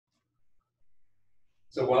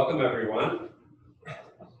So welcome everyone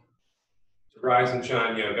to Rise and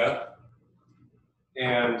Shine Yoga.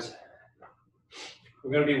 And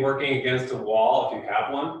we're going to be working against a wall if you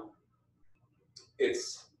have one.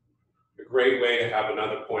 It's a great way to have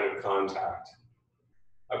another point of contact.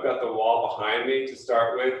 I've got the wall behind me to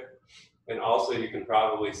start with, and also you can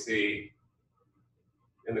probably see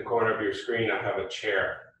in the corner of your screen I have a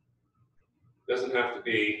chair. It doesn't have to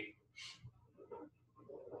be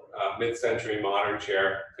a mid-century modern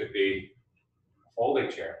chair, it could be a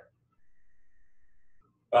folding chair.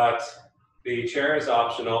 But the chair is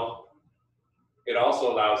optional. It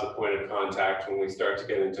also allows a point of contact when we start to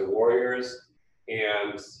get into warriors,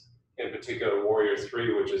 and in particular warrior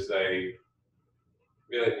 3, which is a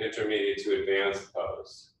really intermediate to advanced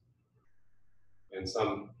pose. And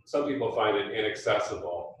some people find it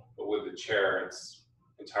inaccessible, but with the chair it's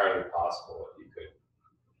entirely possible that you could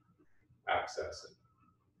access it.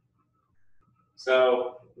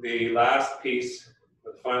 So the last piece,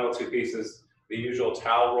 the final two pieces, the usual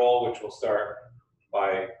towel roll, which we'll start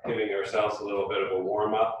by giving ourselves a little bit of a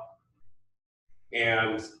warm-up.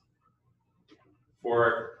 And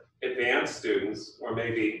for advanced students, or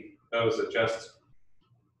maybe those that just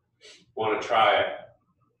want to try it,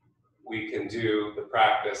 we can do the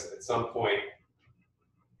practice at some point.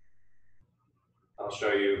 I'll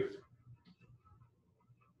show you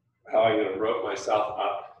how I'm going to rope myself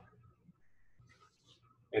up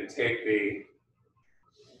and take the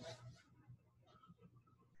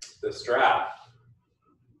strap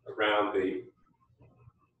around the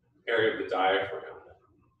area of the diaphragm.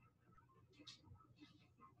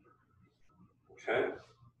 Okay?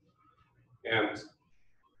 And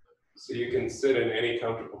so you can sit in any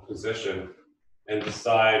comfortable position and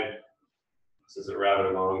decide, this is a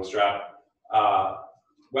rather long strap,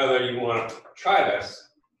 whether you want to try this.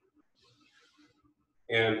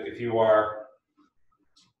 And if you are,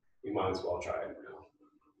 you might as well try it now.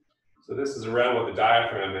 So this is around what the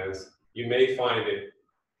diaphragm is. You may find it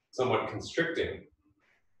somewhat constricting.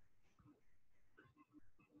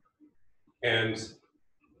 And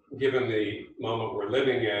given the moment we're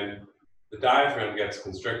living in, the diaphragm gets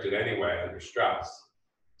constricted anyway under stress.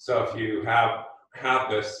 So if you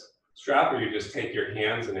have this strap, or you just take your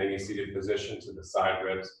hands in any seated position to the side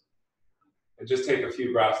ribs, and just take a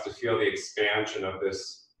few breaths to feel the expansion of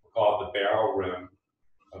this, called the barrel rim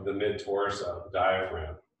of the mid-torso, the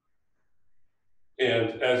diaphragm.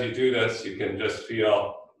 And as you do this, you can just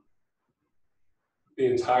feel the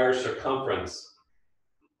entire circumference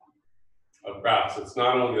of breaths. It's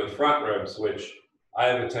not only the front ribs, which I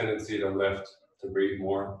have a tendency to lift to breathe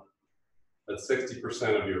more, but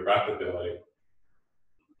 60% of your breath ability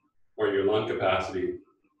or your lung capacity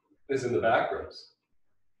is in the back ribs.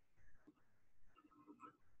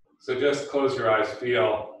 So just close your eyes,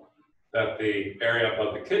 feel that the area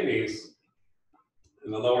above the kidneys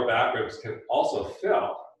and the lower back ribs can also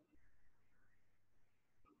fill.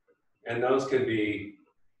 And those can be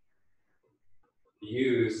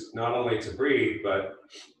used not only to breathe, but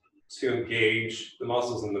to engage the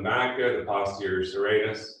muscles in the macula, the posterior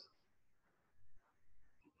serratus.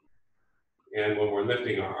 And when we're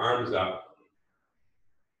lifting our arms up,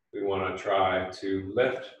 we want to try to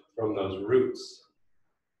lift from those roots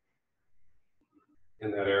in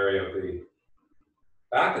that area of the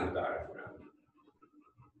back of the diaphragm.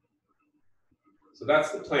 So that's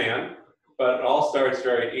the plan, but it all starts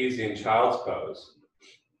very easy in child's pose.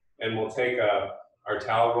 And we'll take our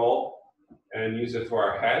towel roll and use it for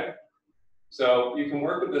our head. So you can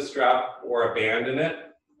work with the strap or abandon it.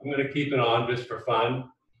 I'm going to keep it on just for fun.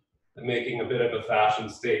 I'm making a bit of a fashion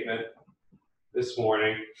statement this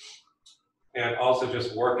morning. And also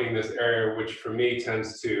just working this area, which for me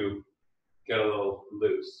tends to get a little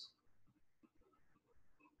loose.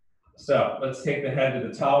 So let's take the head to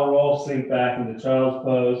the towel roll, sink back into child's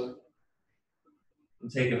pose,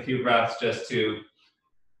 and take a few breaths just to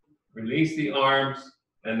release the arms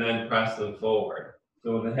and then press them forward.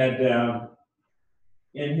 So with the head down,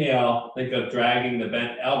 inhale, think of dragging the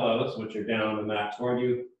bent elbows, which are down on the mat, toward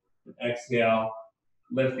you. And exhale,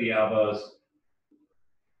 lift the elbows.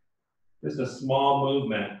 Just a small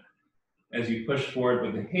movement as you push forward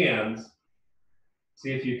with the hands.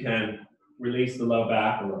 See if you can release the low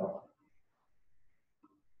back a little.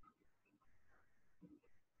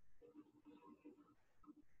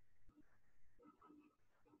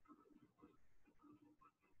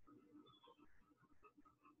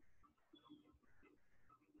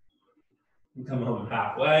 And come home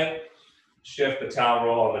halfway. Shift the towel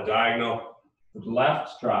roll on the diagonal. To the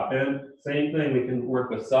left, drop in. Same thing, we can work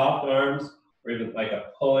with soft arms, or even like a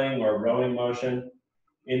pulling or rowing motion.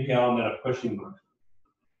 Inhale and then a pushing motion.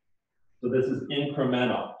 So this is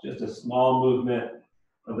incremental, just a small movement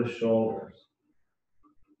of the shoulders.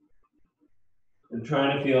 And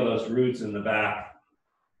trying to feel those roots in the back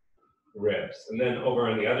ribs. And then over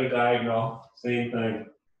on the other diagonal, same thing.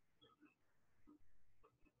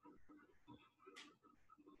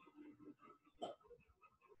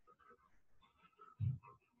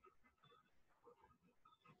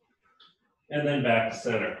 And then back to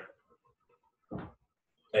center.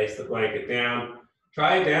 Place the blanket down.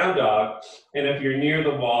 Try a down dog. And if you're near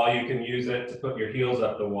the wall, you can use it to put your heels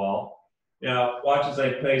up the wall. Now, watch as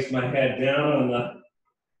I place my head down on the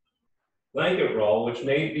blanket roll, which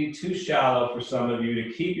may be too shallow for some of you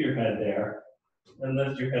to keep your head there, and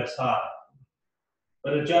lift your hips high.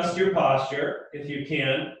 But adjust your posture if you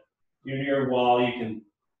can. If you're near a wall, you can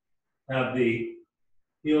have the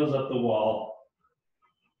heels up the wall.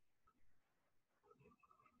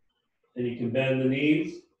 And you can bend the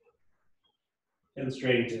knees and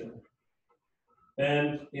straighten.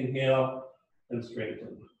 Bend, inhale, and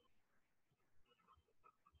straighten.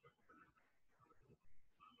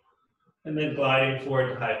 And then gliding forward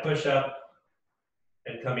to high push-up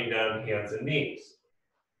and coming down to hands and knees.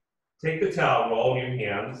 Take the towel roll in your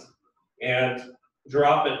hands and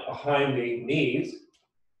drop it behind the knees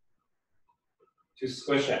to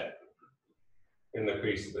squish it in the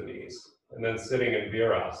crease of the knees. And then sitting in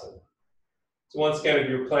Virasana. So once again, if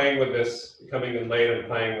you're playing with this, you're coming in late and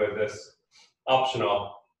playing with this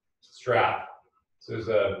optional strap. So there's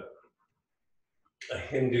a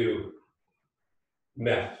Hindu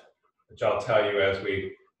myth, which I'll tell you as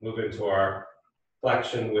we move into our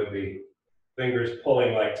flexion with the fingers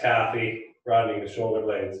pulling like taffy, broadening the shoulder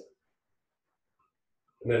blades.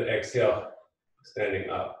 And then exhale, standing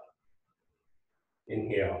up.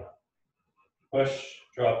 Inhale, push,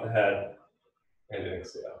 drop the head, and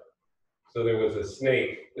exhale. So there was a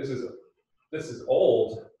snake. This is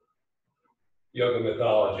old yoga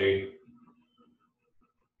mythology.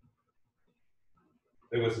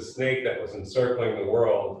 There was a snake that was encircling the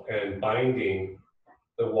world and binding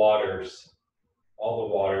the waters, all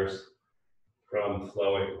the waters from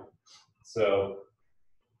flowing. So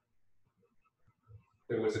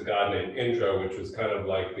there was a god named Indra, which was kind of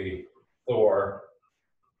like the Thor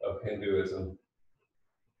of Hinduism,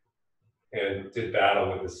 and did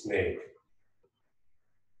battle with the snake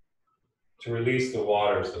to release the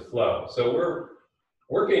waters to flow. So we're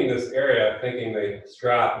working this area, thinking the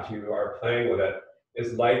strap, if you are playing with it,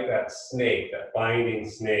 is like that snake, that binding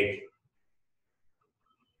snake.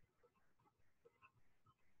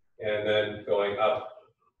 And then going up,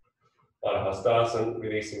 Baddha-Hastasana,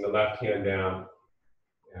 releasing the left hand down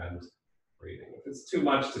and breathing. If it's too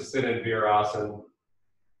much to sit in Virasana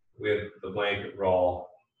with the blanket roll,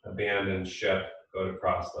 abandon ship, go to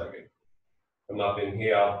cross-legged. Come up,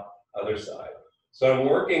 inhale, other side. So I'm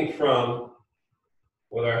working from,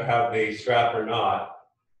 whether I have the strap or not,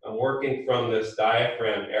 I'm working from this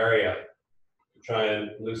diaphragm area to try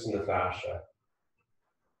and loosen the fascia.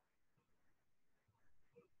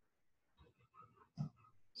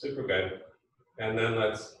 Super good. And then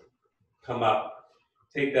let's come up,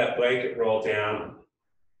 take that blanket roll down,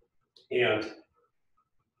 and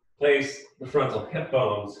place the frontal hip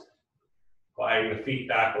bones, gliding the feet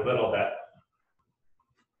back a little bit,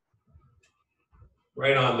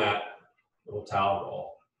 right on that little towel roll.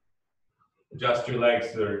 Adjust your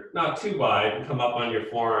legs so they're not too wide, and come up on your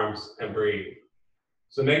forearms and breathe.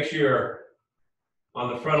 So make sure you're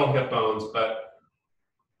on the frontal hip bones, but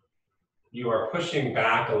you are pushing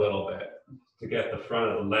back a little bit to get the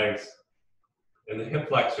front of the legs, and the hip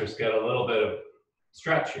flexors get a little bit of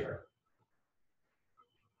stretch here.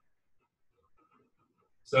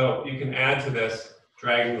 So you can add to this,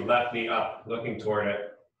 dragging the left knee up, looking toward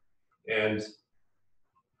it, and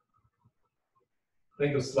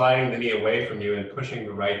think of sliding the knee away from you and pushing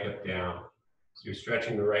the right hip down. So you're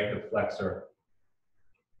stretching the right hip flexor.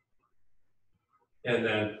 And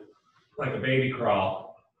then, like a baby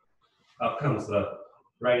crawl, up comes the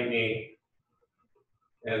right knee.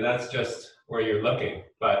 And that's just where you're looking.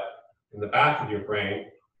 But in the back of your brain,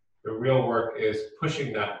 the real work is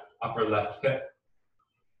pushing that upper left hip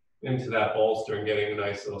into that bolster and getting a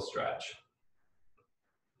nice little stretch.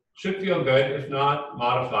 Should feel good. If not,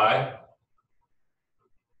 modify.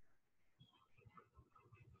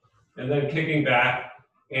 And then kicking back,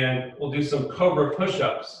 and we'll do some cobra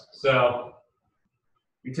push-ups. So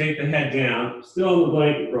you take the head down, still in the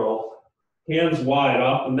blanket roll, hands wide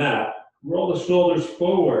off the mat, roll the shoulders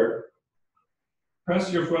forward,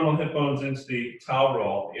 press your frontal hip bones into the towel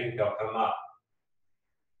roll, inhale, come up.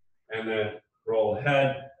 And then roll the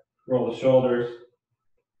head, roll the shoulders,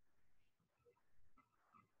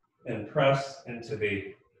 and press into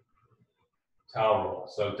the towel roll.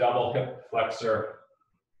 So double hip flexor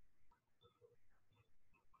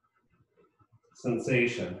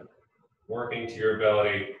sensation, working to your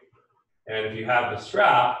ability. And if you have the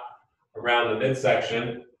strap around the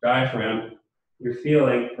midsection, diaphragm, you're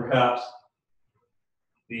feeling perhaps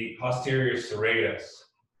the posterior serratus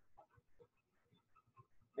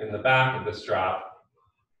in the back of the strap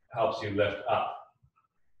helps you lift up.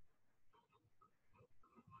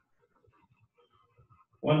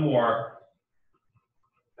 One more,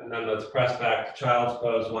 and then let's press back to child's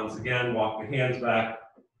pose once again. Walk the hands back,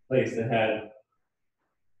 place the head.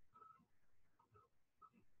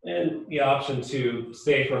 And the option to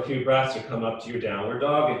stay for a few breaths or come up to your downward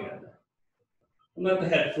dog again. And let the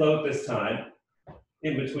head float this time,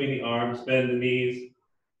 in between the arms, bend the knees,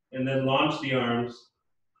 and then launch the arms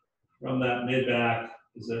from that mid-back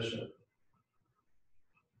position.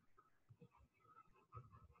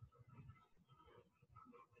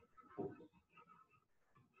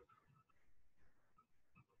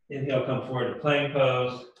 Inhale, come forward to plank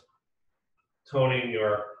pose, toning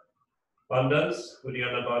your bandhas,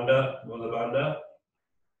 Uddiyana Bandha, Mula Bandha,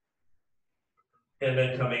 and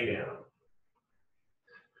then coming down.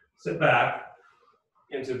 Sit back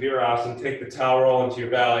into Virasana, take the towel roll into your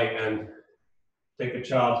belly and take a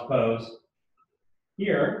child's pose.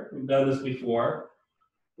 Here, we've done this before,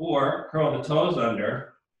 or curl the toes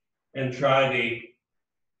under and try the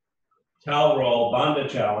towel roll bandha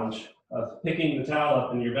challenge of picking the towel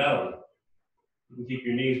up in your belly. You can keep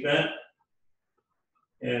your knees bent,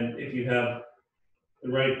 and if you have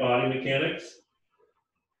the right body mechanics,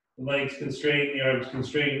 the legs constrained, the arms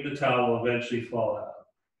constrained, the towel will eventually fall out.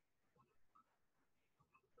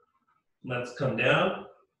 Let's come down.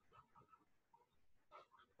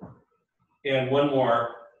 And one more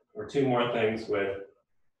or two more things with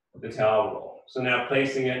the towel roll. So now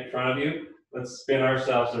placing it in front of you, let's spin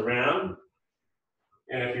ourselves around.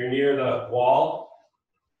 And if you're near the wall,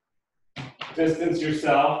 distance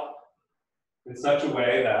yourself in such a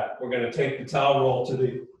way that we're going to take the towel roll to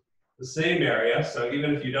the same area. So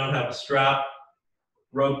even if you don't have a strap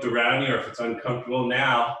roped around you or if it's uncomfortable,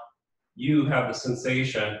 now you have the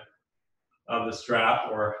sensation of the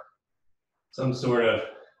strap or some sort of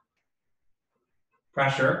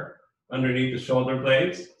pressure underneath the shoulder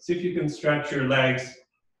blades. See if you can stretch your legs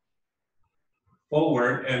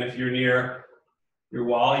forward, and if you're near your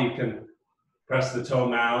wall, you can press the toe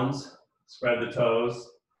mounds, spread the toes,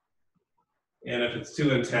 and if it's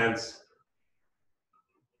too intense,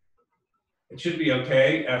 it should be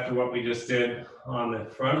okay after what we just did on the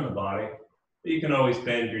front of the body, but you can always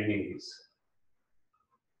bend your knees.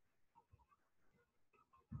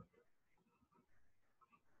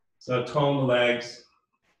 So tone the legs,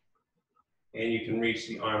 and you can reach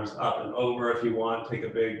the arms up and over if you want. Take a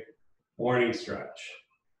big morning stretch.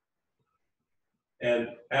 And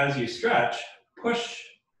as you stretch, push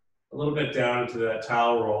a little bit down into that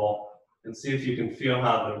towel roll and see if you can feel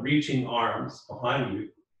how the reaching arms behind you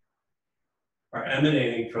are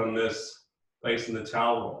emanating from this place in the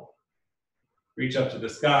towel roll. Reach up to the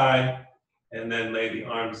sky and then lay the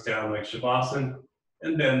arms down like Shavasana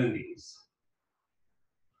and bend the knees.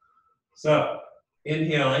 So,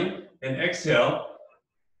 inhaling and exhale,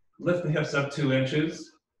 lift the hips up 2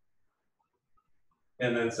 inches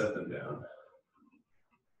and then set them down.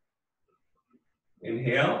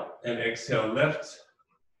 Inhale and exhale, lift,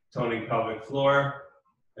 toning pelvic floor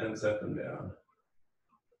and set them down.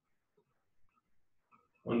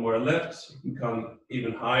 One more lift, you can come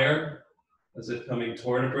even higher as if coming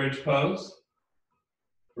toward a bridge pose.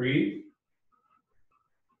 Breathe,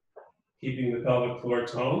 keeping the pelvic floor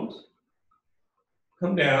toned.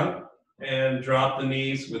 Come down and drop the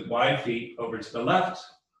knees with wide feet over to the left.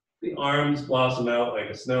 The arms blossom out like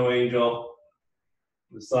a snow angel.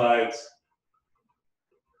 The sides.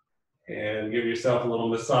 And give yourself a little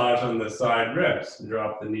massage on the side ribs. And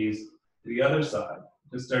drop the knees to the other side.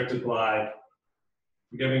 Just start to glide.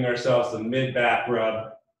 We're giving ourselves a mid-back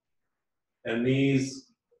rub. And these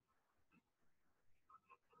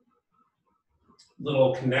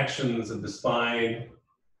little connections of the spine,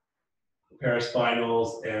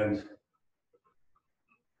 paraspinals, and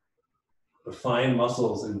the fine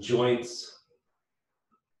muscles and joints,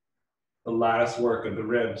 the lattice work of the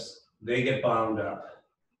ribs, they get bound up.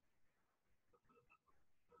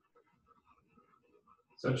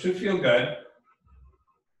 So it should feel good.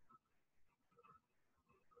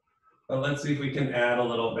 But let's see if we can add a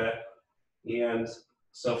little bit. And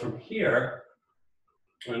so from here,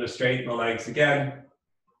 I'm going to straighten the legs again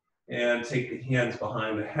and take the hands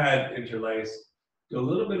behind the head, interlace, do a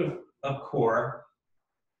little bit of core,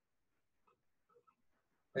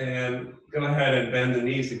 and go ahead and bend the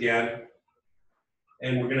knees again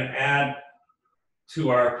And we're gonna add to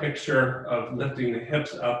our picture of lifting the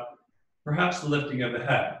hips up, perhaps the lifting of the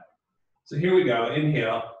head. So here we go,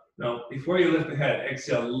 inhale. Now, before you lift the head,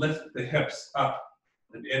 exhale, lift the hips up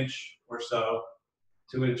an inch or so,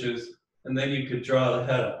 2 inches, and then you could draw the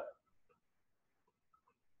head up.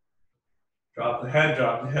 Drop the head,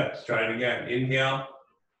 drop the hips. Try it again. Inhale,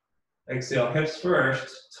 exhale, hips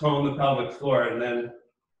first, tone the pelvic floor, and then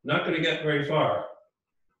not going to get very far.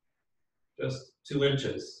 Just 2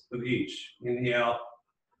 inches with each. Inhale,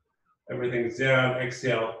 everything's down.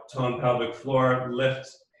 Exhale, tone pelvic floor, lift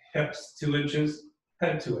hips 2 inches,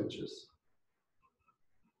 head 2 inches.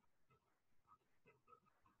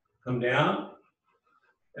 Come down,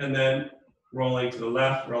 and then rolling to the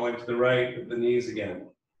left, rolling to the right with the knees again.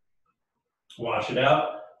 Wash it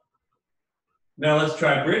out. Now let's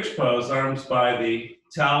try bridge pose, arms by the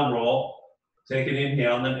towel roll. Take an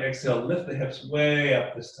inhale, and then exhale, lift the hips way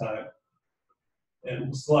up this time.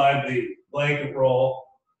 And slide the blanket roll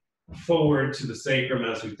forward to the sacrum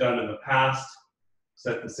as we've done in the past.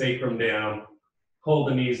 Set the sacrum down, pull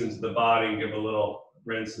the knees into the body, and give a little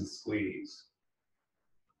rinse and squeeze.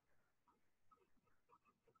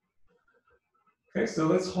 Okay, so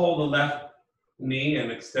let's hold the left knee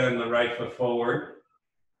and extend the right foot forward.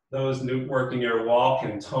 Those working your wall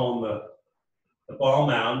can tone the ball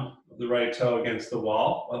mound of the right toe against the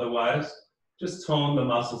wall. Otherwise, just tone the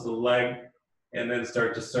muscles of the leg and then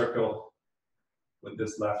start to circle with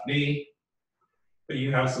this left knee. But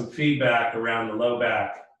you have some feedback around the low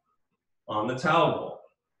back on the towel roll.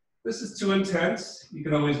 This is too intense. You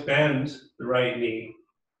can always bend the right knee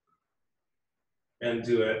and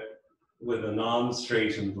do it with a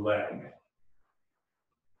non-straightened leg.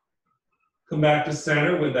 Come back to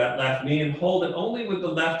center with that left knee and hold it only with the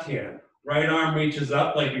left hand. Right arm reaches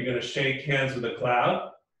up like you're going to shake hands with a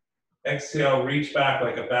cloud. Exhale, reach back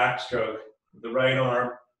like a backstroke with the right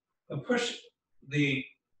arm. And push the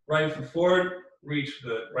right foot forward, reach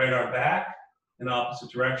the right arm back in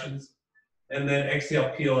opposite directions. And then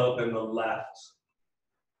exhale, peel open the left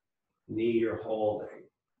knee you're holding.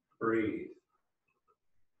 Breathe.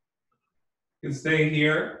 You can stay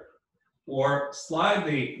here or slide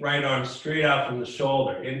the right arm straight out from the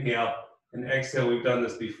shoulder. Inhale and exhale. We've done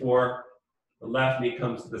this before. The left knee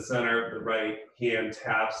comes to the center, the right hand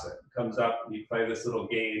taps it, comes up, and you play this little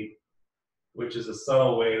game, which is a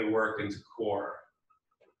subtle way to work into core.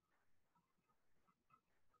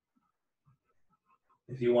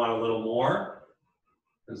 If you want a little more,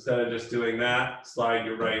 instead of just doing that, slide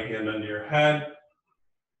your right hand under your head,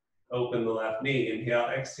 open the left knee, inhale,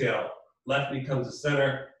 exhale. Left knee comes to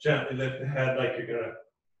center, gently lift the head like you're gonna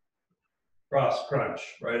cross crunch,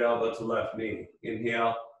 right elbow to left knee.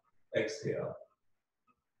 Inhale, exhale.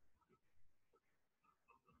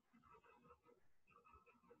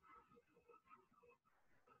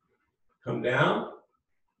 Come down,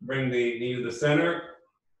 bring the knee to the center,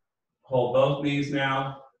 hold both knees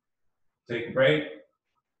now, take a break,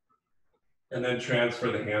 and then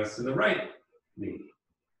transfer the hands to the right knee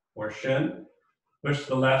or shin. Push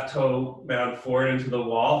the left toe bound forward into the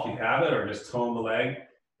wall if you have it, or just tone the leg.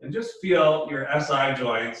 And just feel your SI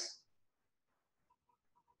joints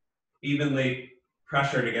evenly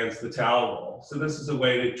pressured against the towel roll. So this is a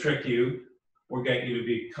way to trick you or get you to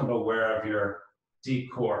become aware of your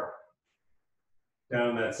deep core.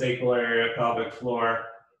 Down that sacral area, pelvic floor,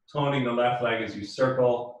 toning the left leg as you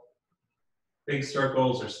circle. Big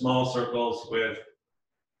circles or small circles with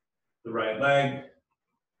the right leg.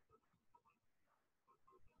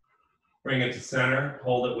 Bring it to center,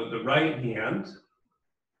 hold it with the right hand.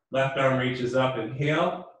 Left arm reaches up,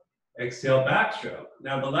 inhale, exhale, backstroke.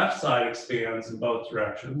 Now the left side expands in both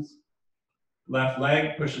directions. Left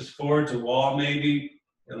leg pushes forward to wall maybe,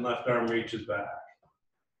 and left arm reaches back.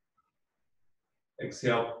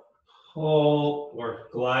 Exhale, pull or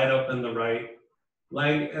glide open the right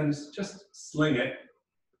leg and just sling it.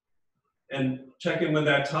 And check in with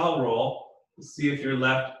that towel roll to see if your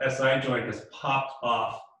left SI joint has popped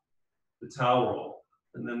off the towel roll.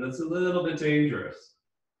 And then that's a little bit dangerous.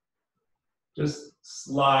 Just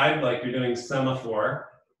slide like you're doing semaphore.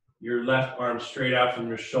 Your left arm straight out from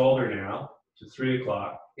your shoulder now to 3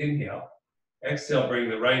 o'clock. Inhale. Exhale,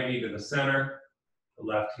 bring the right knee to the center. The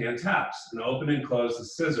left hand taps. And open and close the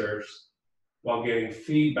scissors while getting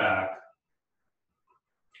feedback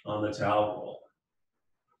on the towel roll.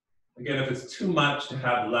 Again, if it's too much to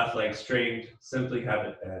have the left leg straightened, simply have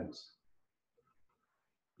it bent.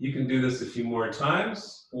 You can do this a few more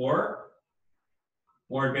times, or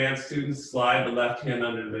more advanced students, slide the left hand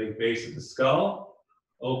under the base of the skull,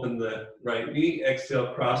 open the right knee,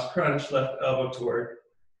 exhale, cross crunch, left elbow toward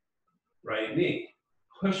right knee.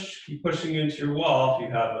 keep pushing into your wall if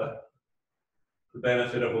you have the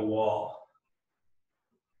benefit of a wall.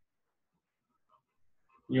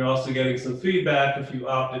 You're also getting some feedback if you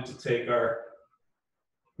opted to take our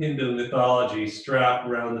Hindu mythology strap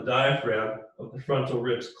around the diaphragm of the frontal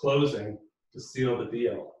ribs closing to seal the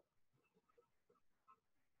deal.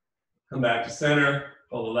 Come back to center,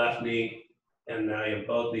 pull the left knee, and now you have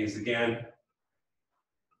both knees again.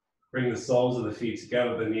 Bring the soles of the feet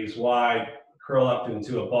together, the knees wide, curl up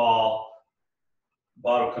into a ball,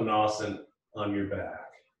 Baddha Konasana on your back.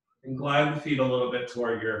 And glide the feet a little bit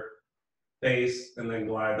toward your face, and then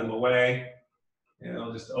glide them away. And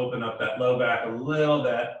it'll just open up that low back a little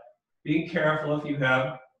bit. Being careful if you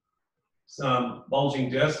have some bulging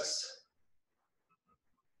discs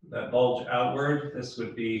that bulge outward. This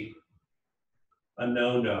would be a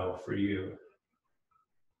no-no for you.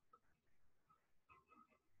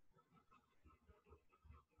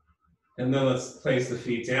 And then let's place the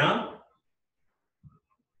feet down.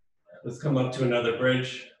 Let's come up to another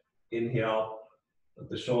bridge. Inhale, let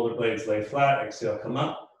the shoulder blades lay flat. Exhale, come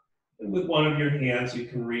up. And with one of your hands, you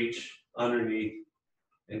can reach underneath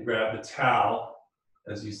and grab the towel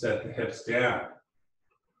as you set the hips down.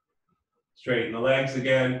 Straighten the legs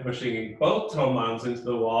again, pushing both toe mounds into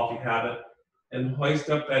the wall if you have it, and hoist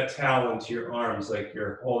up that towel into your arms like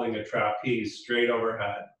you're holding a trapeze straight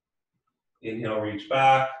overhead. Inhale, reach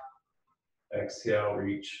back. Exhale,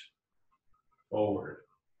 reach forward.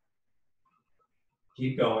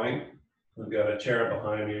 Keep going. I've got a chair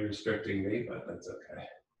behind me restricting me, but that's okay.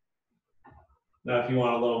 Now, if you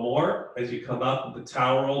want a little more, as you come up with the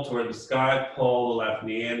towel roll toward the sky, pull the left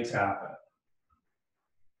knee in, tap it.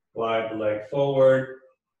 Glide the leg forward,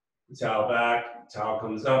 the towel back, the towel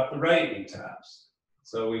comes up, the right knee taps.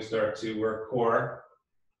 So we start to work core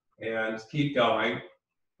and keep going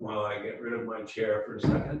while I get rid of my chair for a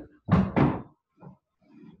second.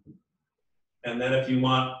 And then if you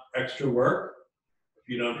want extra work, if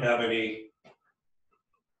you don't have any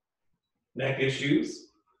neck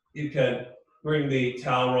issues, you can bring the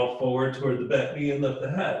towel roll forward toward the bent knee and lift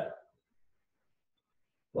the head.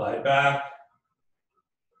 Glide back,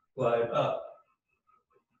 glide up.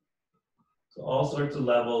 So all sorts of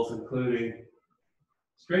levels, including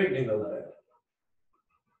straightening the leg.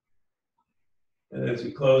 And as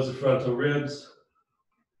you close the frontal ribs,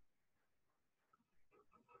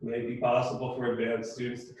 it may be possible for advanced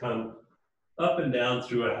students to come up and down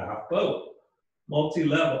through a half boat,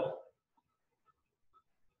 multi-level.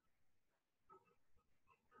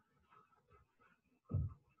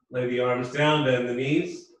 Lay the arms down, bend the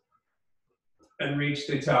knees, and reach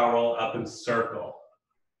the towel roll up and circle.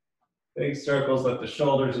 Big circles, let the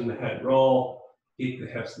shoulders and the head roll, keep the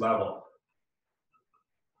hips level.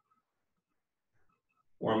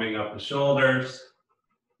 Warming up the shoulders.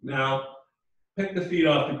 Now, pick the feet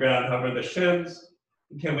off the ground, hover the shins.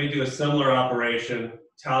 Can we do a similar operation?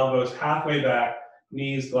 Towel goes halfway back,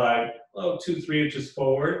 knees glide 2-3 inches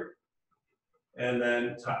forward, and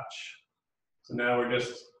then touch. So now we're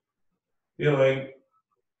just feeling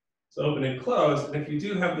it's open and closed. And if you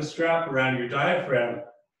do have the strap around your diaphragm,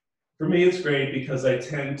 for me it's great because I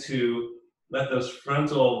tend to let those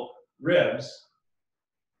frontal ribs,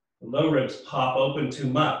 the low ribs, pop open too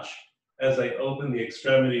much as I open the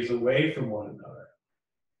extremities away from one another.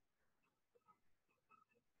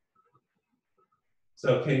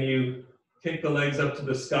 So can you kick the legs up to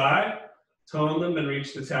the sky, tone them and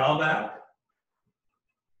reach the towel back?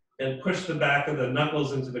 And push the back of the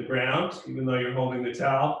knuckles into the ground, even though you're holding the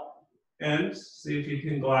towel. And see if you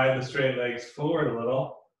can glide the straight legs forward a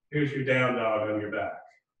little. Here's your down dog on your back.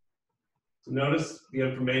 So notice the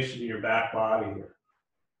information in your back body here.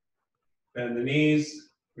 Bend the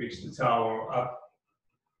knees, reach the towel up,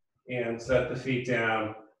 and set the feet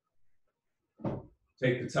down.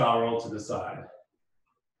 Take the towel roll to the side.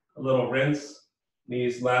 A little rinse,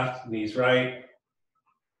 knees left, knees right.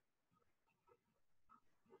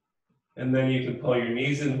 And then you can pull your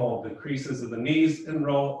knees in, hold the creases of the knees, and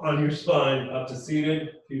roll on your spine up to seated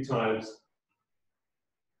a few times.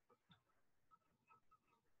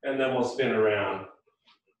 And then we'll spin around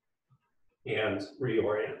and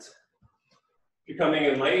reorient. If you're coming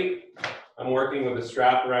in late, I'm working with a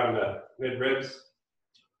strap around the mid-ribs.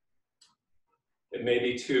 It may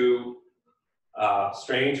be too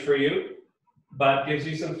strange for you, but gives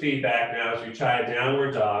you some feedback now as you try a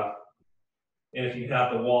downward dog. And if you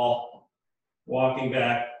have the wall, walking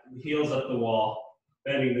back, heels up the wall,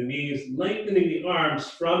 bending the knees, lengthening the arms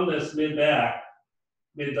from this mid-back,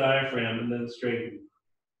 mid-diaphragm, and then straighten.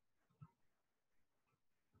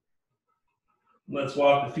 Let's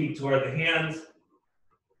walk the feet toward the hands,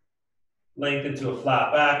 lengthen to a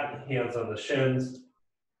flat back, with the hands on the shins,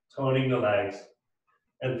 toning the legs,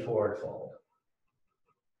 and forward fold.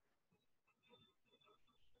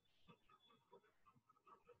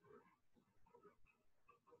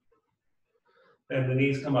 And the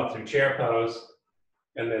knees come up through chair pose,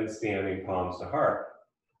 and then standing palms to heart.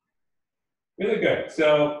 Really good.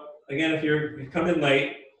 So again, if you come in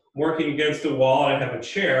late, working against a wall, I have a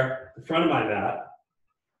chair in front of my mat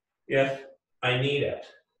if I need it,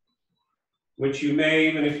 which you may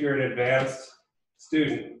even if you're an advanced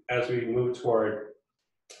student as we move toward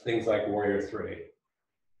things like Warrior 3.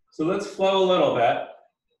 So let's flow a little bit,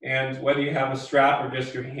 and whether you have a strap or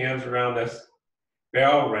just your hands around this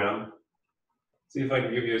barrel rim, see if I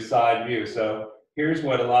can give you a side view. So here's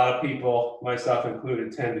what a lot of people, myself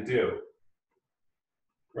included, tend to do,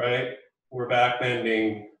 right? We're back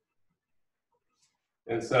bending.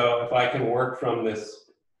 And so if I can work from this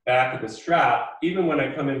back of the strap, even when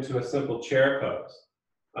I come into a simple chair pose,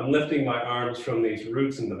 I'm lifting my arms from these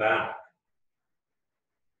roots in the back.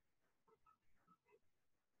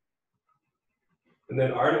 And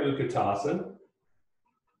then Ardha Utkatasana.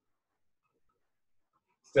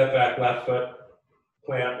 Step back, left foot,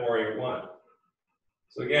 plant, Warrior 1.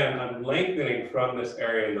 So again, I'm lengthening from this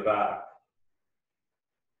area in the back.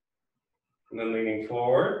 And then leaning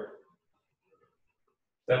forward,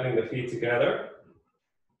 stepping the feet together,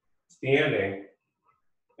 standing,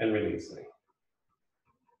 and releasing.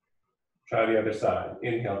 Try the other side.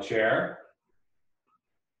 Inhale, chair.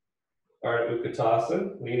 Ardha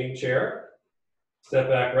Utkatasana, leaning chair. Step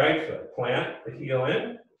back, right foot, plant the heel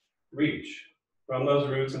in, reach from those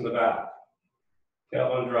roots in the back.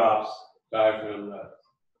 Tailbone drops, diaphragm lifts.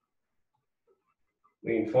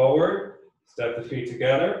 Lean forward, step the feet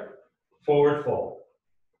together, forward fold.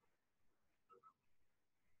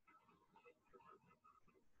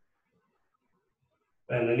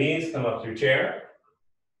 Bend the knees, come up through chair,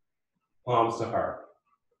 palms to heart.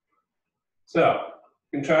 So,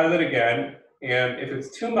 you can try that again, and if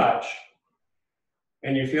it's too much,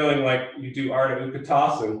 and you're feeling like you do Ardha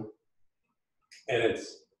Utkatasana, and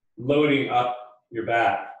it's loading up your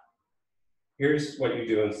back, here's what you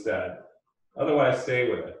do instead. Otherwise, stay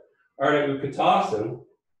with it. Ardha Utkatasana,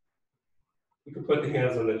 you can put the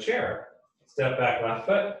hands on the chair, step back left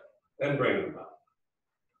foot, then bring them up.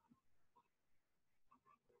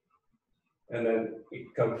 And then you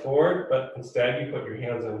come forward, but instead you put your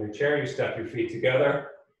hands on your chair, you step your feet together,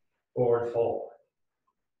 forward fold.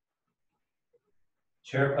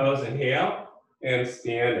 Chair pose, inhale, and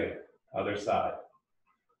standing, other side.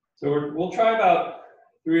 So we'll try about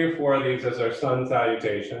 3 or 4 of these as our sun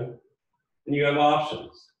salutation, and you have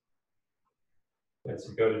options. And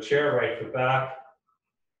so go to chair, right foot back,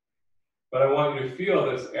 but I want you to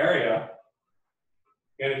feel this area,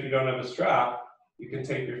 and if you don't have a strap, you can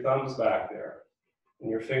take your thumbs back there,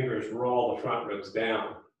 and your fingers roll the front ribs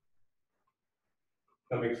down.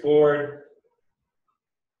 Coming forward,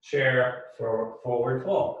 chair, forward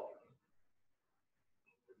fold.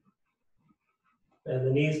 And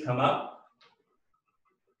the knees come up,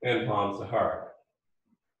 and palms to heart.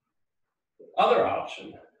 Other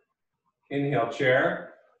option, inhale,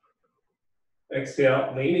 chair,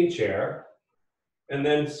 exhale, leaning chair, and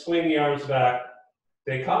then swing the arms back,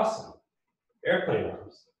 Dekasana, airplane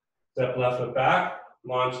arms. Step left foot back,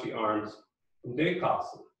 launch the arms from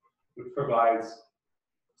Dekasana, which provides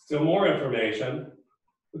still more information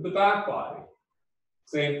with the back body.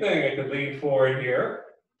 Same thing, I could lean forward here,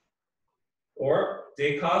 or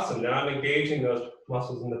Dekasana. Now I'm engaging those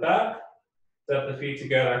muscles in the back, step the feet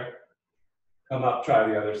together, come up, try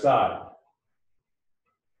the other side.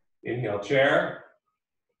 Inhale, chair,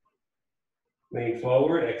 lean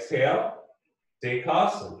forward, exhale,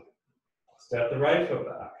 Dekasana. Step the right foot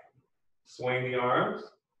back, swing the arms,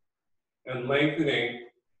 and lengthening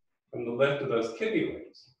from the lift of those kidney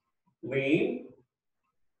wings. Lean,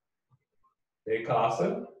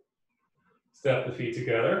 Dekasana, step the feet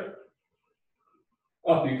together,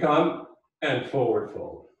 up you come, and forward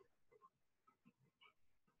fold.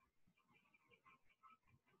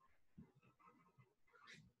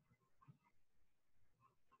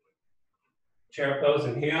 Chair pose,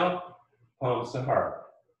 inhale, palms to heart.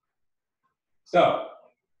 So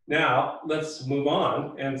now let's move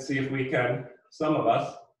on and see if we can, some of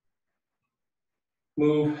us,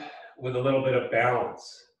 move with a little bit of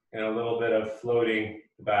balance and a little bit of floating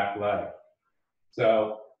the back leg.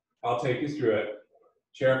 So I'll take you through it.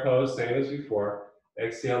 Chair pose, same as before.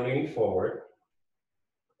 Exhale, lean forward.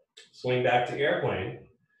 Swing back to airplane.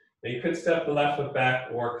 Now you could step the left foot back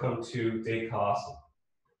or come to Dekasana.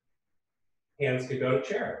 Hands could go to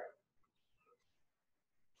chair.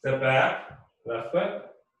 Step back, left foot.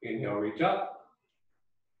 Inhale, reach up.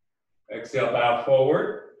 Exhale, bow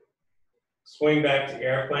forward. Swing back to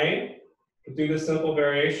airplane. Do the simple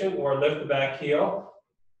variation or lift the back heel.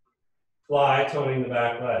 Fly, toning the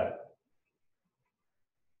back leg.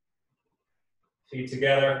 Feet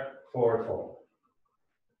together, forward fold.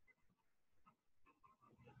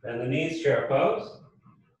 Bend the knees, chair pose,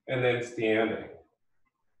 and then standing.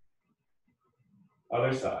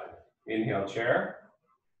 Other side. Inhale, chair.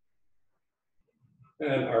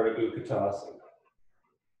 And Ardha Utkatasana.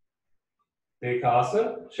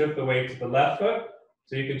 Dekasana, shift the weight to the left foot.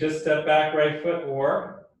 So you can just step back right foot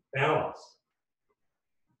or balance.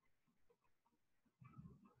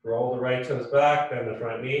 Roll the right toes back, bend the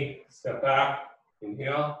front knee, step back,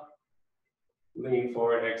 inhale, lean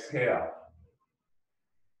forward, exhale.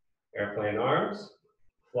 Airplane arms,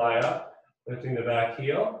 fly up, lifting the back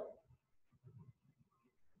heel,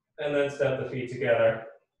 and then step the feet together,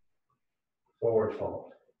 forward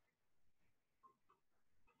fold.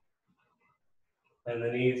 And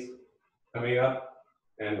the knees coming up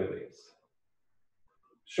and release.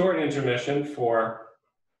 Short intermission for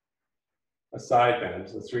a side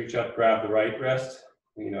bend. Let's reach up, grab the right wrist,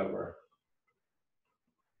 lean over,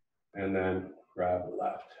 and then grab the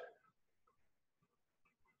left.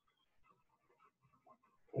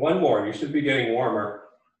 One more, you should be getting warmer.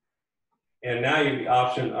 And now you have the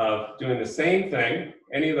option of doing the same thing,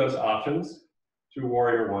 any of those options, through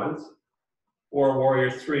warrior ones, or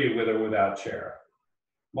warrior three with or without chair.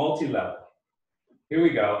 Multi-level. Here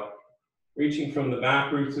we go. Reaching from the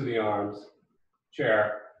back roots of the arms,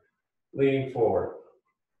 chair, leaning forward.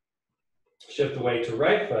 Shift the weight to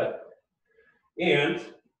right foot, and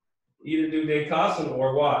either do Dekasana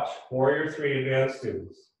or watch. Warrior three advanced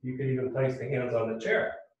students. You can even place the hands on the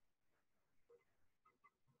chair.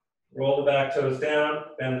 Roll the back toes down,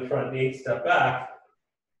 bend the front knee, step back.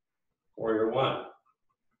 Warrior one.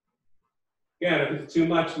 Again, if it's too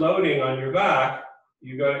much loading on your back,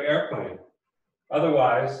 you go to airplane.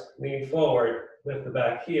 Otherwise, lean forward, lift the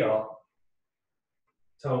back heel,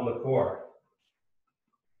 tone the core.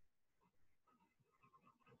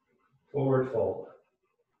 Forward fold.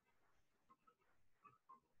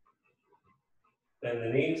 Bend the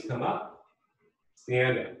knees, come up.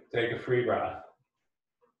 Standing, take a free breath.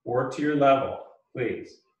 Work to your level,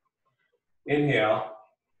 please. Inhale,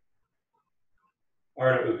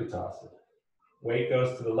 Ardha Utkatasana. Weight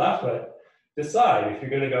goes to the left foot. Decide if you're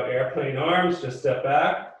going to go airplane arms, just step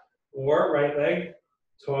back, or right leg,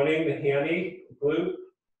 toning the handy glute.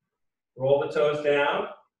 Roll the toes down,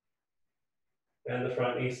 and the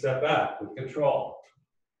front knee step back with control.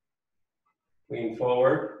 Lean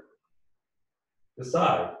forward,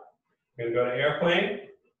 decide. You're going to go to airplane.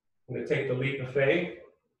 I'm going to take the leap of faith.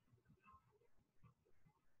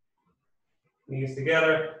 Knees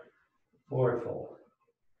together, forward fold.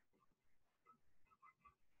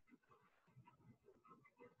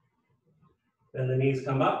 Then the knees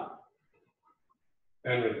come up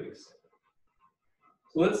and release.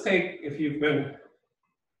 So let's take, if you've been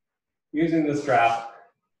using the strap,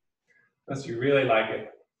 unless you really like it,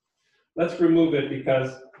 let's remove it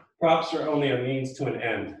because props are only a means to an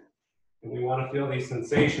end. And we want to feel these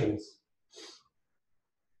sensations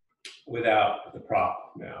without the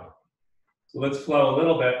prop now. So let's flow a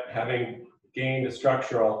little bit, having gained a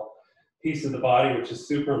structural piece of the body, which is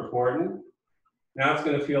super important. Now it's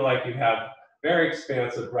going to feel like you have very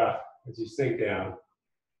expansive breath as you sink down.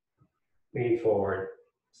 Lean forward,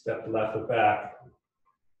 step the left foot back.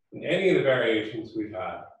 In any of the variations we've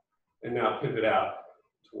had. And now pivot out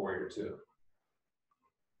to warrior two.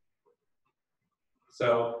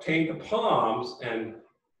 So take the palms and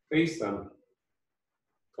face them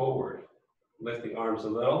forward. Lift the arms a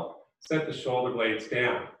little. Set the shoulder blades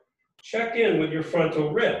down. Check in with your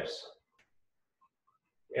frontal ribs.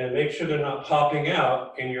 And make sure they're not popping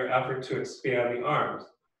out in your effort to expand the arms.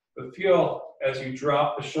 But feel as you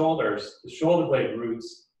drop the shoulders, the shoulder blade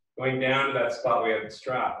roots going down to that spot where you have the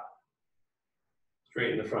strap.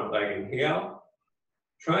 Straighten the front leg, inhale.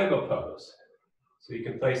 Triangle pose. So you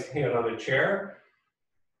can place the hand on the chair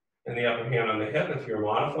and the upper hand on the hip if you're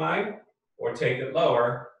modifying, or take it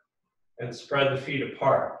lower and spread the feet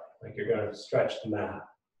apart, like you're going to stretch the mat.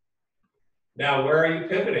 Now, where are you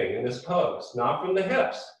pivoting in this pose? Not from the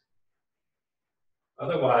hips.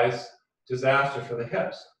 Otherwise, disaster for the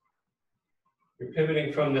hips. You're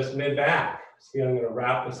pivoting from this mid-back. So I'm going to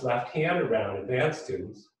wrap this left hand around, advanced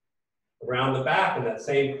students, around the back in that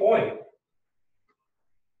same point,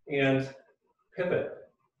 and pivot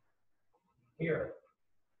here.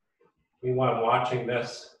 Meanwhile, I'm watching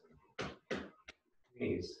this.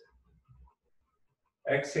 Knees.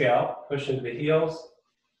 Exhale, push into the heels.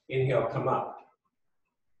 Inhale, come up.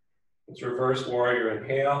 It's reverse warrior,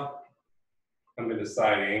 inhale. Come into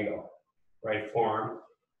side angle. Right forearm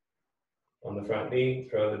on the front knee,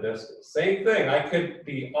 throw the discus. Same thing, I could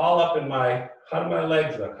be all up in my, how do my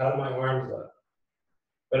legs look? How do my arms look?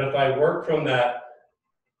 But if I work from that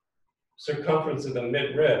circumference of the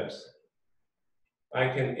mid-ribs, I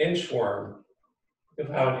can inchworm. Think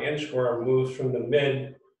of how an inchworm moves from the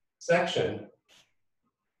mid-section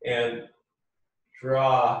and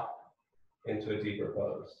draw into a deeper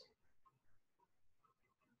pose.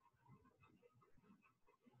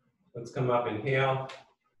 Let's come up, inhale,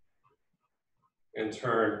 and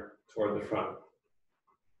turn toward the front.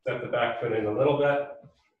 Step the back foot in a little bit.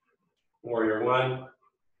 Warrior one.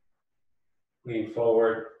 Lean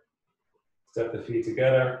forward. Step the feet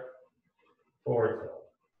together. Forward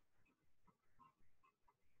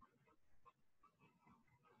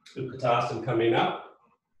fold. Utkatasana coming up.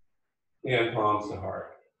 And palms to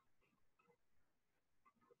heart.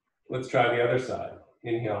 Let's try the other side.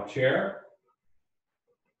 Inhale, chair.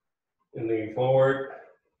 And lean forward.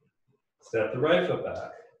 Step the right foot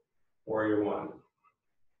back. Warrior one.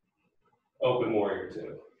 Open warrior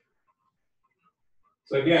two.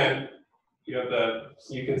 So again, you have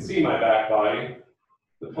you can see my back body.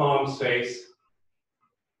 The palms face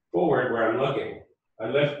forward where I'm looking. I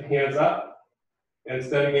lift the hands up, and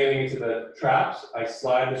instead of getting into the traps, I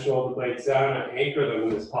slide the shoulder blades down and I anchor them in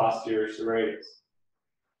this posterior serratus.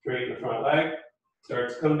 Straighten the front leg, start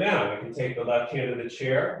to come down. I can take the left hand to the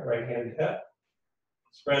chair, right hand to hip,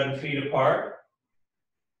 spread the feet apart,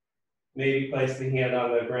 maybe place the hand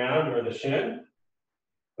on the ground or the shin,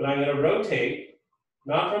 but I'm going to rotate,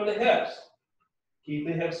 not from the hips. Keep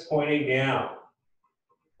the hips pointing down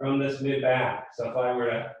from this mid-back. So if I were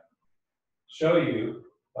to show you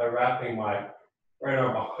by wrapping my right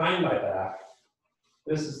arm behind my back,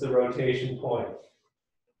 this is the rotation point.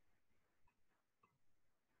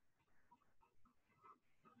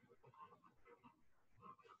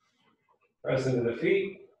 Press into the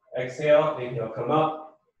feet, exhale, inhale, come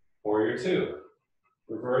up, warrior two.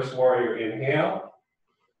 Reverse warrior, inhale,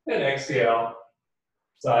 and exhale,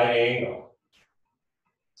 side angle.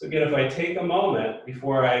 So again, if I take a moment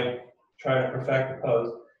before I try to perfect the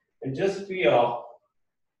pose, and just feel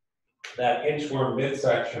that inchworm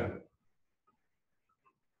midsection,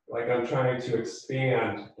 like I'm trying to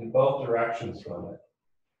expand in both directions from it.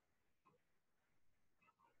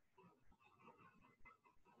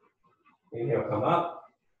 Inhale, come up.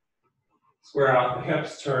 Square out the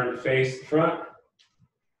hips, turn face the front.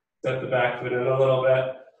 Step the back foot in a little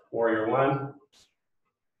bit. Warrior one.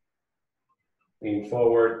 Lean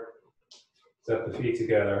forward. Step the feet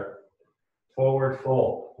together. Forward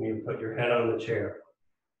fold. You put your head on the chair.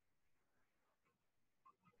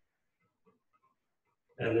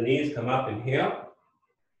 And the knees come up, inhale.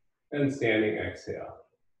 And standing, exhale.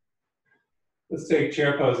 Let's take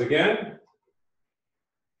chair pose again.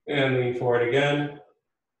 And lean forward again.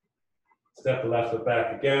 Step the left foot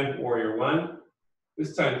back again, warrior one.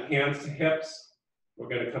 This time, hands to hips. We're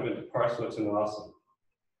going to come into Parsvottanasana.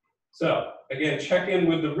 So, again, check in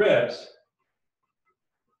with the ribs.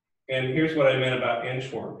 And here's what I meant about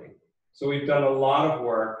inchworming. So we've done a lot of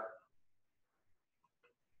work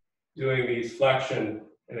doing these flexion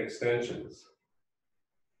and extensions.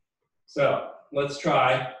 So, let's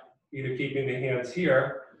try either keeping the hands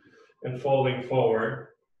here and folding forward,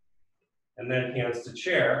 and then hands to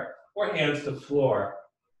chair, or hands to floor,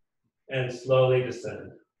 and slowly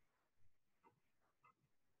descend.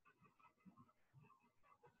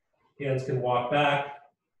 Hands can walk back.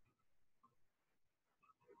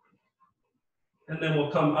 And then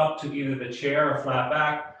we'll come up to either the chair or flat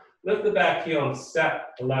back. Lift the back heel and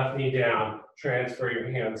step the left knee down. Transfer your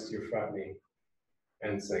hands to your front knee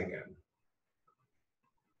and sink in.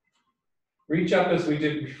 Reach up as we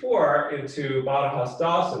did before into Baddha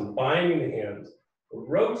Hastasana, binding the hands.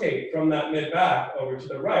 Rotate from that mid-back over to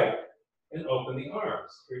the right and open the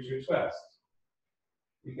arms. Here's your twist.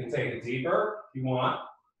 You can take it deeper if you want,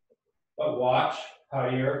 but watch how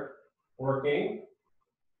you're working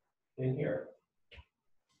in here.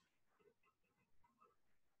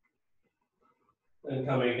 Then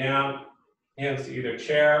coming down, hands to either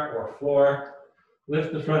chair or floor.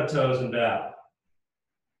 Lift the front toes and bow.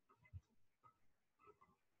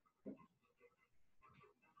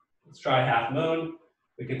 Let's try half moon.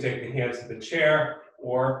 We can take the hands to the chair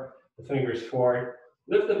or the fingers forward.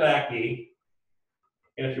 Lift the back knee.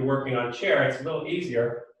 And if you're working on chair, it's a little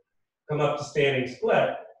easier. Come up to standing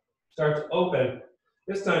split. Start to open.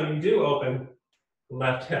 This time you do open the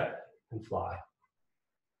left hip and fly.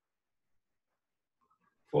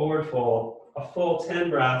 Forward fold, a full 10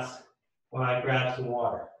 breaths while I grab some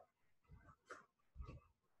water.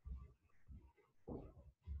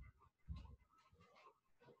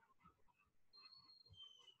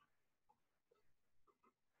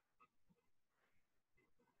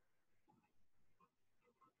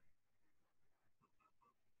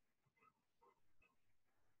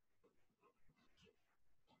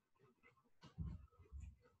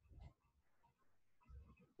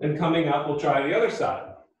 And coming up, we'll try the other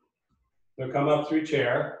side. So come up through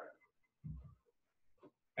chair,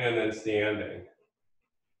 and then standing.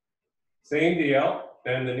 Same deal,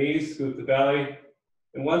 bend the knees, scoop the belly.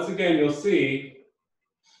 And once again, you'll see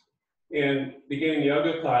in beginning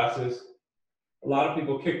yoga classes, a lot of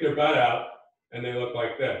people kick their butt out and they look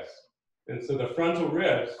like this. And so the frontal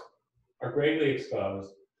ribs are greatly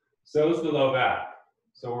exposed. So is the low back.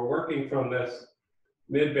 So we're working from this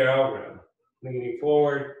mid-barrel rim, leaning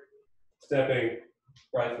forward, stepping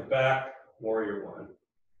right foot back, warrior one.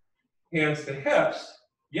 Hands to hips,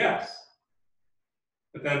 yes.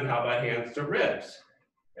 But then how about hands to ribs?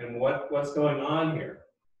 And what's going on here?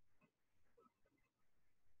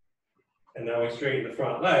 And now we straighten the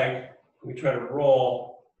front leg. We try to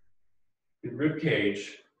roll the rib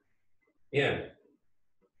cage in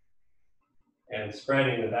and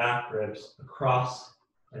spreading the back ribs across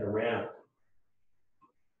and around.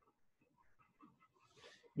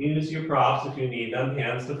 Use your props if you need them,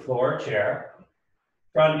 hands to floor, chair.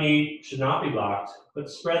 Front knee should not be locked, but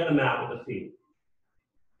spread them out with the feet.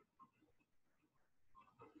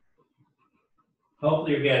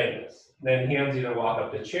 Hopefully you're getting this. Then hands either walk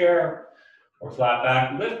up the chair or flat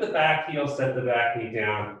back. Lift the back heel, set the back knee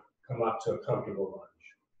down, come up to a comfortable lunge.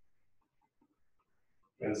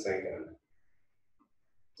 And sink in.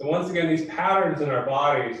 So once again, these patterns in our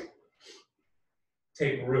bodies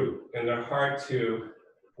take root and they're hard to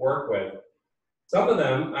work with. Some of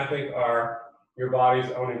them, I think, are your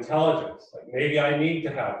body's own intelligence. Like maybe I need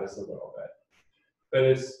to have this a little bit. But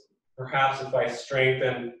it's perhaps if I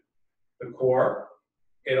strengthen the core,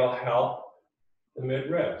 it'll help the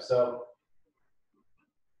midrib. So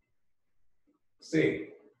see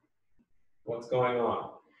what's going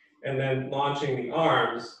on. And then launching the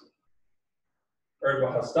arms,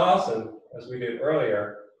 Urdhva Hastasana, as we did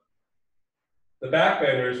earlier, the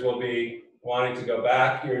backbenders will be wanting to go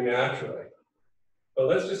back here naturally. But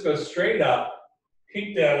let's just go straight up,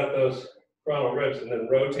 peek down at those frontal ribs, and then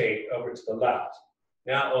rotate over to the left.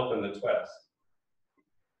 Now open the twist.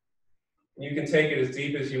 You can take it as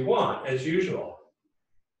deep as you want, as usual.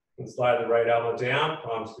 You can slide the right elbow down,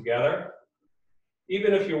 palms together.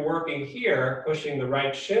 Even if you're working here, pushing the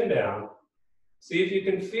right shin down, see if you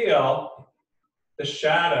can feel the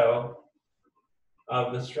shadow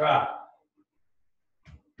of the strap.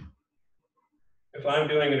 If I'm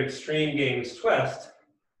doing an extreme games twist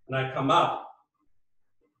and I come up,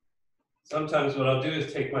 sometimes what I'll do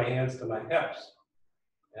is take my hands to my hips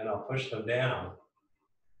and I'll push them down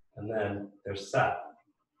and then they're set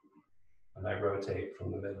and I rotate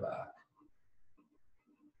from the mid-back.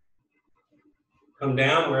 Come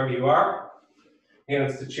down wherever you are,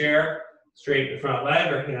 hands to chair, straighten the front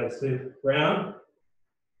leg or hands to ground.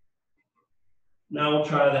 Now we'll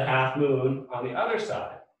try the half moon on the other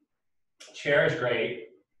side. Chair is great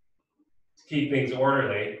to keep things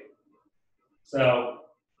orderly. So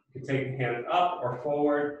you can take the hands up or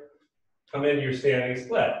forward, come into your standing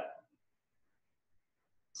split.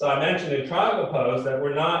 So I mentioned in triangle pose that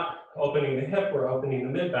we're not opening the hip, we're opening the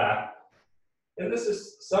mid-back. And this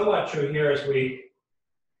is somewhat true here as we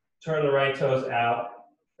turn the right toes out,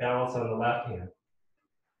 balance on the left hand.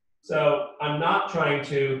 So I'm not trying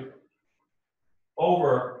to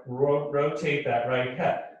rotate that right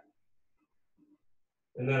hip.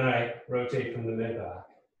 And then I rotate from the mid-back.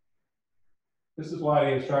 This is why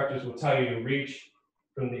the instructors will tell you to reach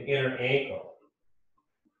from the inner ankle.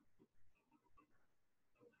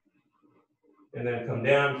 And then come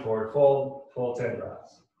down forward, full 10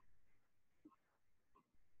 breaths.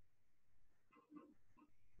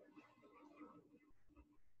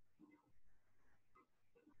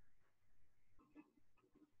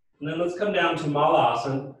 And then let's come down to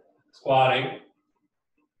Malasana, squatting.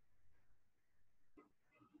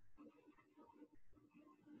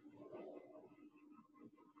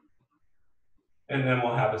 And then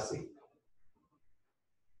we'll have a seat.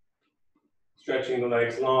 Stretching the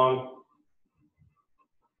legs long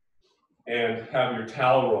and have your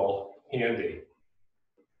towel roll handy.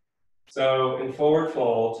 So in forward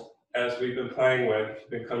fold, as we've been playing with, if you've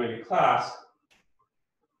been coming to class,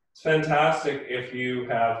 it's fantastic if you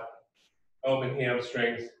have open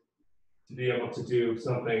hamstrings to be able to do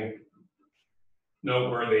something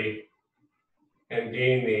noteworthy and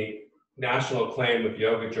gain the national acclaim of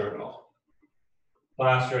Yoga Journal.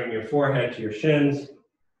 Plastering your forehead to your shins.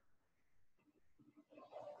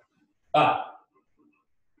 But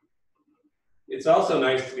it's also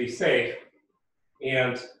nice to be safe.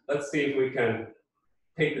 And let's see if we can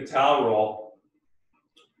take the towel roll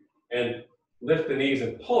and lift the knees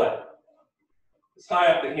and pull it as high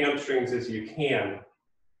up the hamstrings as you can,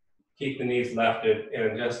 keep the knees lifted,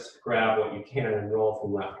 and just grab what you can and roll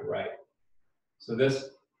from left to right. So this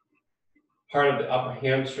part of the upper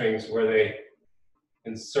hamstrings where they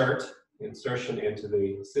insertion into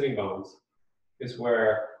the sitting bones is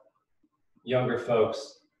where younger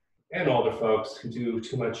folks and older folks who do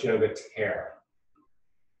too much yoga tear.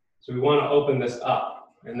 So we want to open this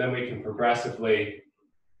up, and then we can progressively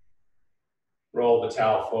roll the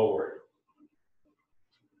towel forward.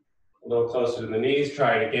 A little closer to the knees,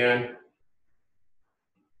 try it again.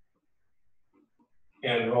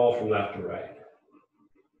 And roll from left to right.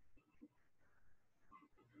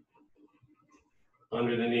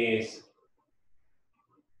 Under the knees.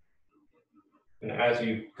 And as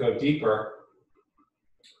you go deeper,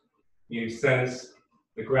 you sense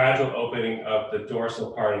the gradual opening of the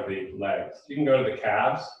dorsal part of the legs. You can go to the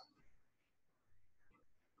calves.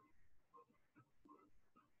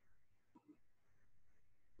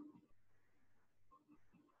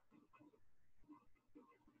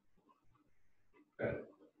 Good.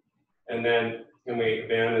 And then can we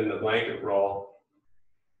abandon the blanket roll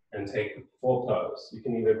and take full pose? You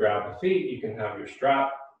can either grab the feet, you can have your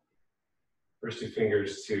strap, first two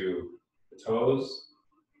fingers to the toes,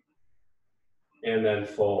 and then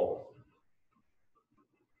fold.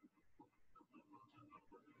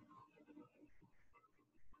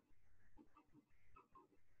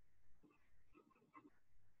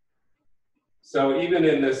 So even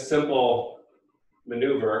in this simple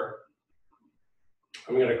maneuver,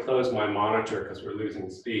 I'm going to close my monitor because we're losing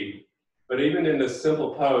speed. But even in this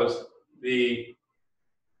simple pose, the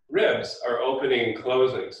ribs are opening and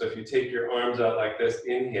closing. So if you take your arms out like this,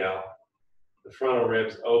 inhale, the frontal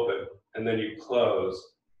ribs open, and then you close.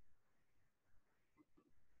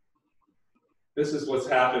 This is what's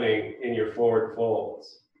happening in your forward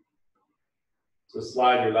folds. So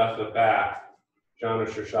slide your left foot back, Janu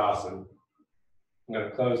Shirshasana. I'm going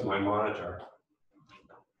to close my monitor.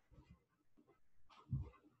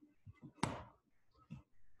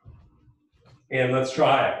 And let's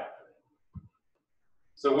try it.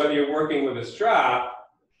 So whether you're working with a strap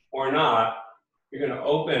or not, you're going to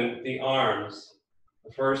open the arms,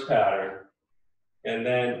 the first pattern, and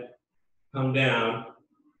then come down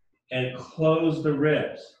and close the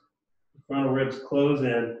ribs. The frontal ribs close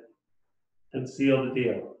in and seal the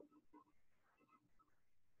deal.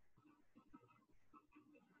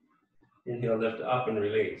 Inhale, lift up and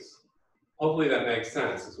release. Hopefully that makes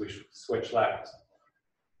sense as we switch legs.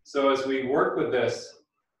 So as we work with this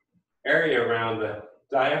area around the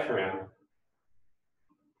diaphragm,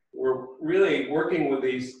 we're really working with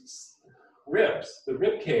these ribs, the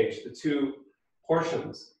rib cage, the two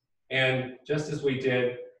portions. And just as we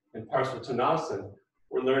did in Parsvottanasana,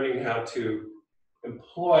 we're learning how to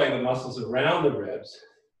employ the muscles around the ribs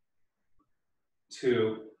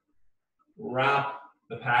to wrap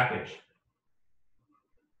the package.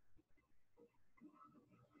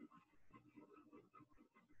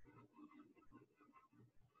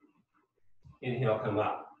 Inhale, come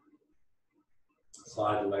up.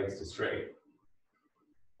 Slide the legs to straight.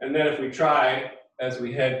 And then if we try, as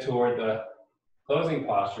we head toward the closing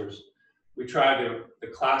postures, we try the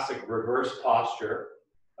classic reverse posture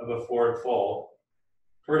of a forward fold.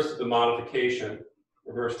 First, the modification,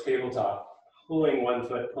 reverse tabletop, pulling one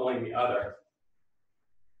foot, pulling the other.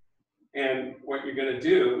 And what you're going to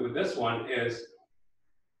do with this one is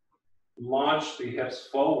launch the hips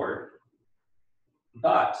forward,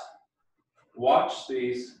 but watch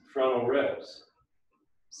these frontal ribs.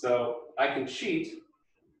 So I can cheat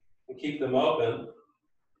and keep them open,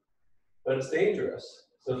 but it's dangerous.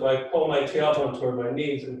 So if I pull my tailbone toward my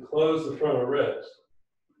knees and close the frontal ribs,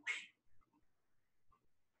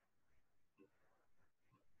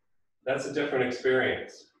 that's a different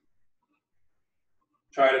experience.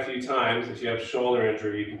 Try it a few times. If you have shoulder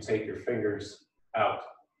injury, you can take your fingers out.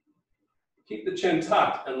 Keep the chin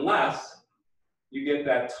tucked unless you get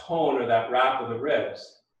that tone or that wrap of the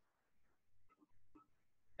ribs.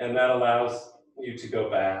 And that allows you to go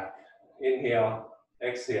back. Inhale,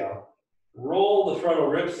 exhale. Roll the frontal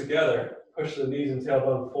ribs together. Push the knees and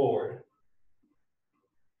tailbone forward.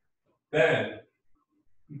 Then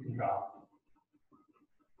you can drop.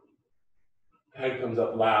 Head comes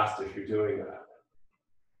up last if you're doing that.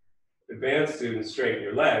 Advanced students, straighten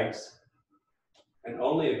your legs, and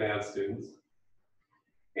only advanced students.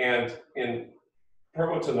 And in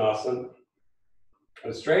Parsvottanasana,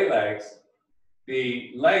 with straight legs,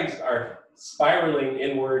 the legs are spiraling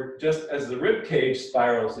inward just as the rib cage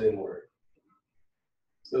spirals inward.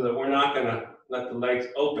 So that we're not going to let the legs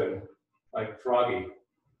open like froggy.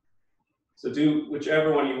 So do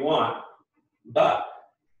whichever one you want, but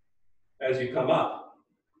as you come up,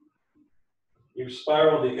 You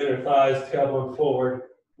spiral the inner thighs, tailbone forward,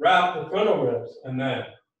 wrap the frontal ribs, and then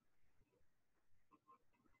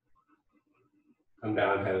come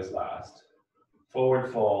down, head is last.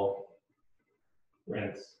 Forward fold,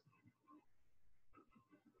 rinse.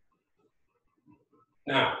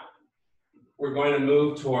 Now, we're going to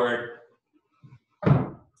move toward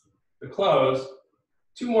the close.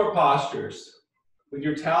 2 more postures. With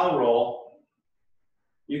your towel roll,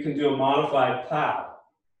 you can do a modified plow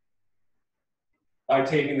by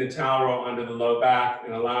taking the towel roll under the low back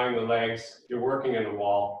and allowing the legs, you're working in the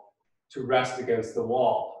wall, to rest against the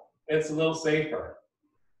wall. It's a little safer.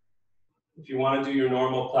 If you want to do your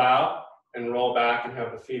normal plow and roll back and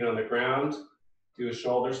have the feet on the ground, do a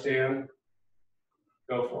shoulder stand,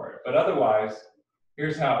 go for it. But otherwise,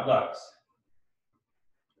 here's how it looks.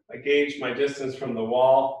 I gauge my distance from the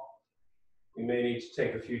wall. You may need to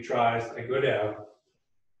take a few tries. I go down,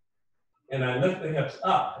 and I lift the hips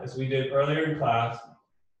up, as we did earlier in class.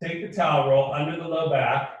 Take the towel roll under the low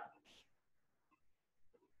back,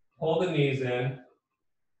 pull the knees in,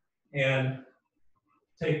 and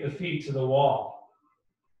take the feet to the wall.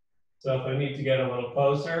 So if I need to get a little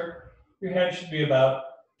closer, your head should be about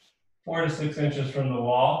 4 to 6 inches from the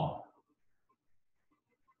wall.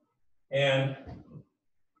 And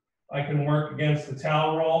I can work against the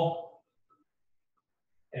towel roll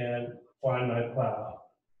and find my plow.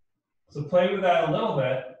 So play with that a little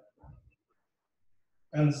bit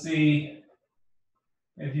and see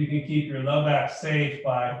if you can keep your low back safe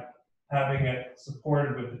by having it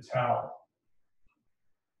supported with the towel.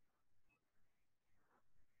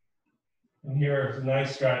 And here is a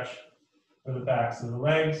nice stretch for the backs of the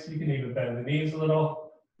legs. You can even bend the knees a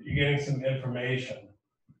little. You're getting some information.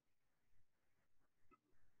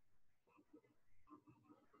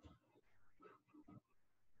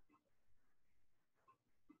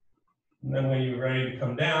 And then when you're ready to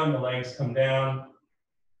come down, the legs come down,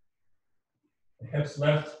 the hips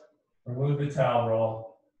lift, remove the towel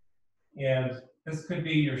roll. And this could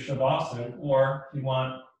be your Shavasana, or if you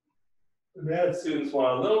want, advanced students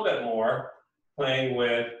want a little bit more, playing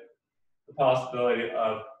with the possibility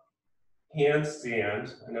of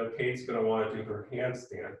handstand. I know Kate's going to want to do her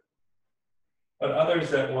handstand. But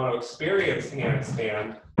others that want to experience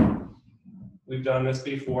handstand, we've done this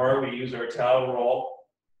before. We use our towel roll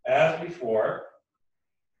as before.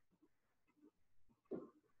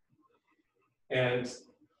 And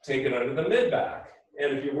take it under the mid-back.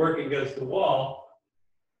 And if you're working against the wall,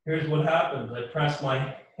 here's what happens. I press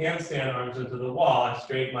my handstand arms into the wall, I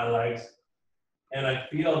straighten my legs, and I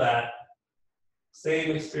feel that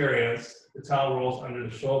same experience, the towel rolls under the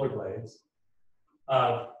shoulder blades,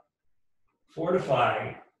 of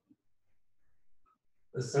fortifying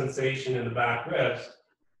the sensation in the back ribs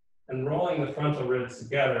and rolling the frontal ribs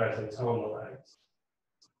together as I tone the legs.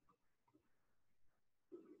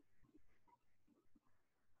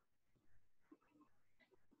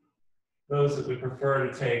 Those that would prefer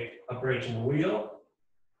to take a bridge and wheel,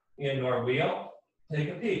 and/or wheel, take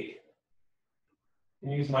a peek.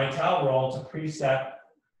 And use my towel roll to preset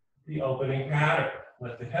the opening pattern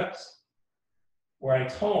with the hips, where I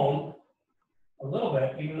tone a little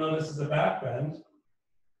bit, even though this is a back bend.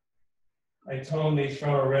 I tone these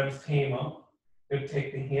frontal ribs, tame them. Then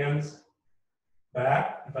take the hands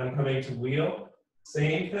back. If I'm coming to wheel,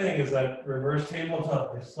 same thing as that reverse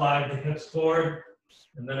tabletop. I slide the hips forward,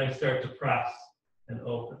 and then I start to press and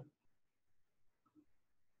open.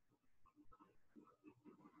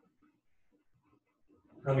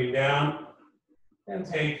 Coming down, and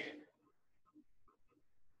take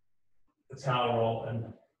the towel roll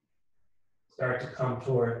and start to come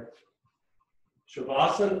toward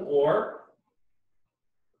Shavasana, or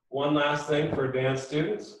one last thing for advanced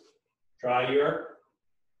students, try your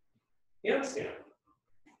handstand.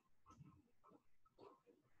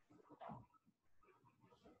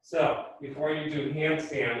 So before you do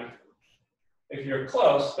handstand, if you're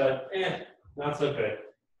close, but not so good,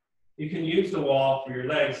 you can use the wall for your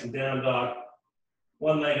legs and down dog,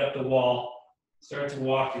 one leg up the wall, start to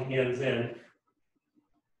walk the hands in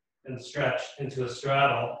and stretch into a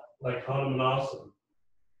straddle like Hanumanasana.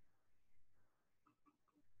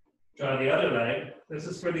 Try the other leg. This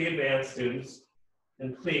is for the advanced students.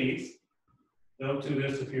 And please, don't do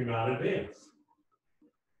this if you're not advanced.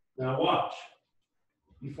 Now watch.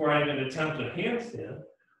 Before I even attempt a handstand,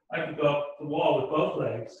 I can go up the wall with both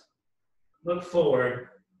legs, look forward,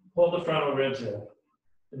 pull the frontal ribs in,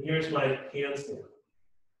 and here's my handstand.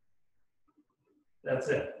 That's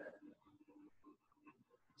it.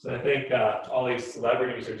 So I think all these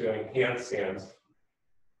celebrities are doing handstands.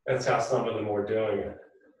 That's how some of them were doing it.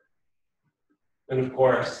 And of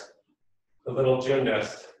course, the little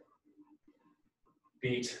gymnast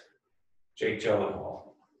beat Jake Gyllenhaal.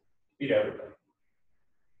 Beat everybody.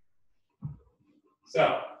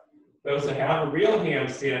 So, those that have a real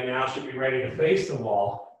handstand now should be ready to face the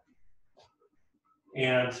wall.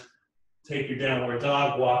 And take your downward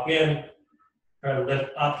dog, walk in, try to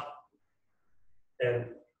lift up. And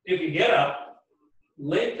if you get up,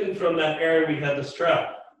 lengthen from that area we had the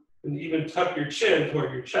strap. And even tuck your chin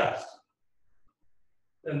toward your chest.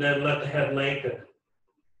 And then let the head lengthen.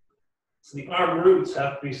 So the arm roots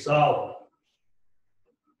have to be solid.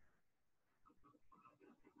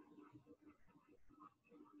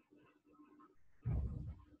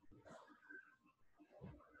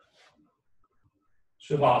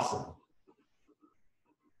 Shavasana.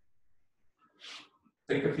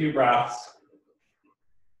 Take a few breaths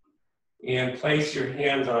and place your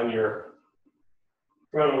hands on your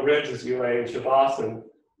frontal ridge as you lay in Shavasana.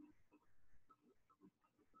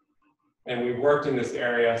 And we've worked in this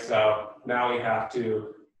area, so now we have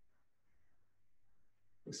to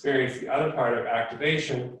experience the other part of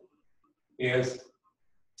activation is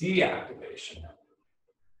deactivation.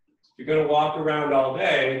 If you're going to walk around all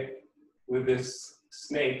day with this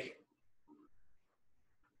snake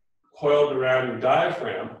coiled around your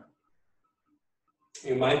diaphragm,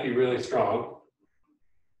 you might be really strong,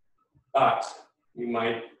 but you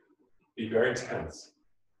might be very tense.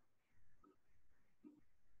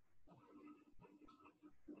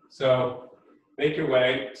 So make your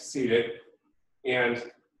way seated, and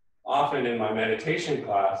often in my meditation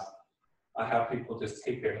class, I have people just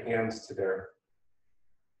take their hands to their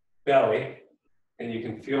belly, and you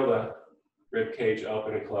can feel the rib cage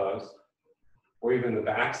open and close, or even the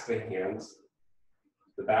backs of the hands,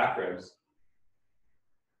 the back ribs,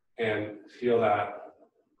 and feel that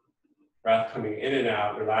breath coming in and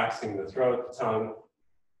out, relaxing the throat, the tongue.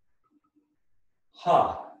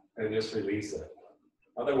 And just release it.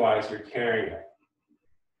 Otherwise, you're carrying it.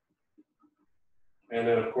 And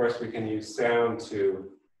then, of course, we can use sound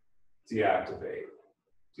to deactivate.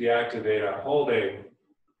 Deactivate our holding at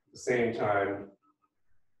the same time,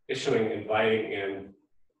 inviting in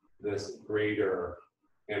this greater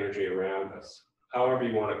energy around us. However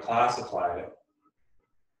you want to classify it,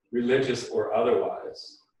 religious or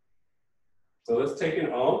otherwise. So let's take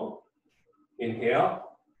an Om. Inhale.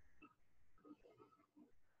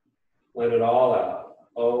 Let it all out.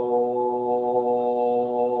 Oh.